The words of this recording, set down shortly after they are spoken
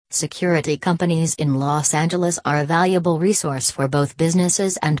Security companies in Los Angeles are a valuable resource for both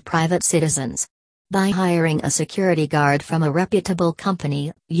businesses and private citizens. By hiring a security guard from a reputable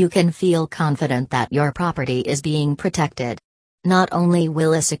company, you can feel confident that your property is being protected. Not only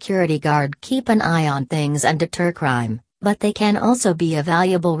will a security guard keep an eye on things and deter crime, but they can also be a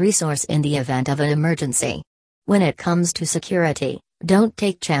valuable resource in the event of an emergency. When it comes to security, don't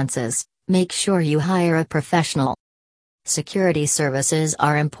take chances, make sure you hire a professional. Security services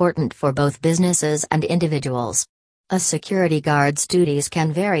are important for both businesses and individuals. A security guard's duties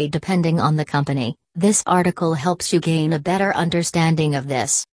can vary depending on the company. This article helps you gain a better understanding of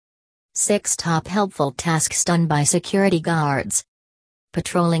this. 6 Top helpful tasks done by security guards.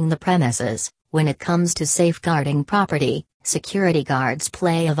 Patrolling the premises. When it comes to safeguarding property, security guards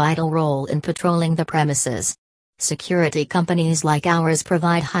play a vital role in patrolling the premises. Security companies like ours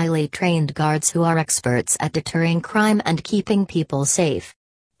provide highly trained guards who are experts at deterring crime and keeping people safe.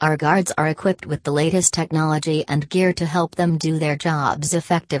 Our guards are equipped with the latest technology and gear to help them do their jobs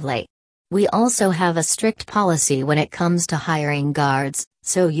effectively. We also have a strict policy when it comes to hiring guards,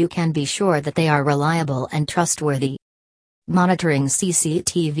 so you can be sure that they are reliable and trustworthy. Monitoring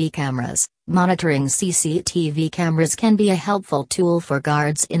CCTV cameras. Monitoring CCTV cameras can be a helpful tool for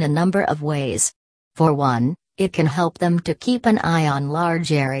guards in a number of ways. For one, it can help them to keep an eye on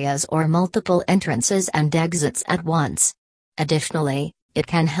large areas or multiple entrances and exits at once. Additionally, it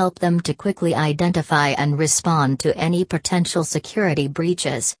can help them to quickly identify and respond to any potential security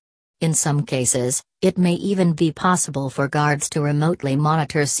breaches. In some cases, it may even be possible for guards to remotely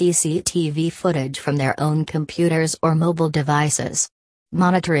monitor CCTV footage from their own computers or mobile devices.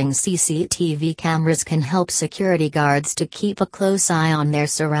 Monitoring CCTV cameras can help security guards to keep a close eye on their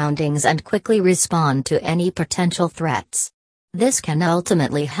surroundings and quickly respond to any potential threats. This can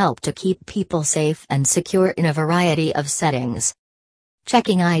ultimately help to keep people safe and secure in a variety of settings.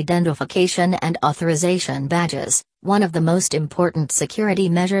 Checking identification and authorization badges. One of the most important security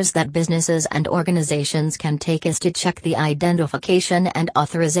measures that businesses and organizations can take is to check the identification and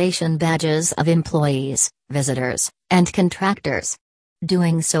authorization badges of employees, visitors, and contractors.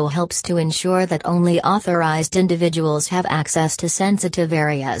 Doing so helps to ensure that only authorized individuals have access to sensitive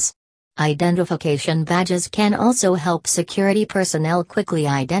areas. Identification badges can also help security personnel quickly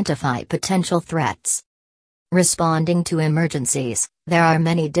identify potential threats. Responding to emergencies. There are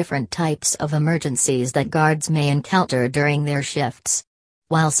many different types of emergencies that guards may encounter during their shifts.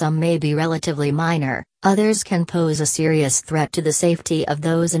 While some may be relatively minor, others can pose a serious threat to the safety of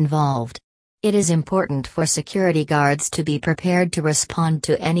those involved. It is important for security guards to be prepared to respond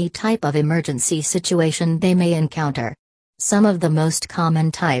to any type of emergency situation they may encounter. Some of the most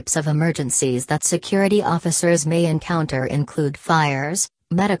common types of emergencies that security officers may encounter include fires,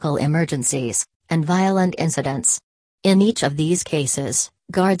 medical emergencies, and violent incidents. In each of these cases,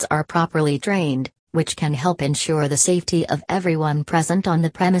 guards are properly trained, which can help ensure the safety of everyone present on the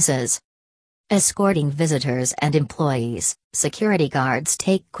premises. Escorting visitors and employees. Security guards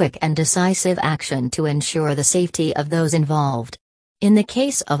take quick and decisive action to ensure the safety of those involved. In the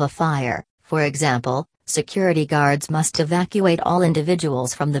case of a fire, for example, security guards must evacuate all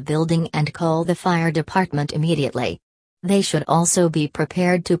individuals from the building and call the fire department immediately. They should also be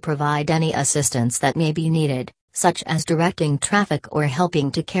prepared to provide any assistance that may be needed, such as directing traffic or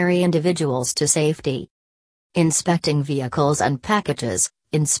helping to carry individuals to safety. Inspecting vehicles and packages.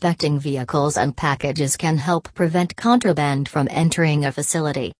 Inspecting vehicles and packages can help prevent contraband from entering a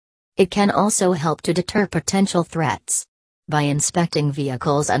facility. It can also help to deter potential threats. By inspecting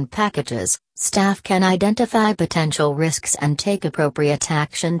vehicles and packages, staff can identify potential risks and take appropriate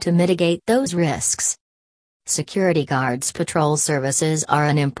action to mitigate those risks. Security guards' patrol services are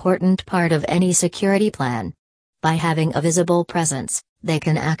an important part of any security plan. By having a visible presence, they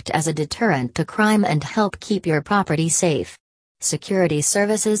can act as a deterrent to crime and help keep your property safe. Security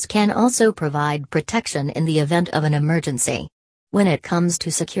services can also provide protection in the event of an emergency. When it comes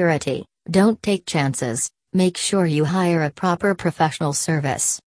to security, don't take chances, make sure you hire a proper professional service.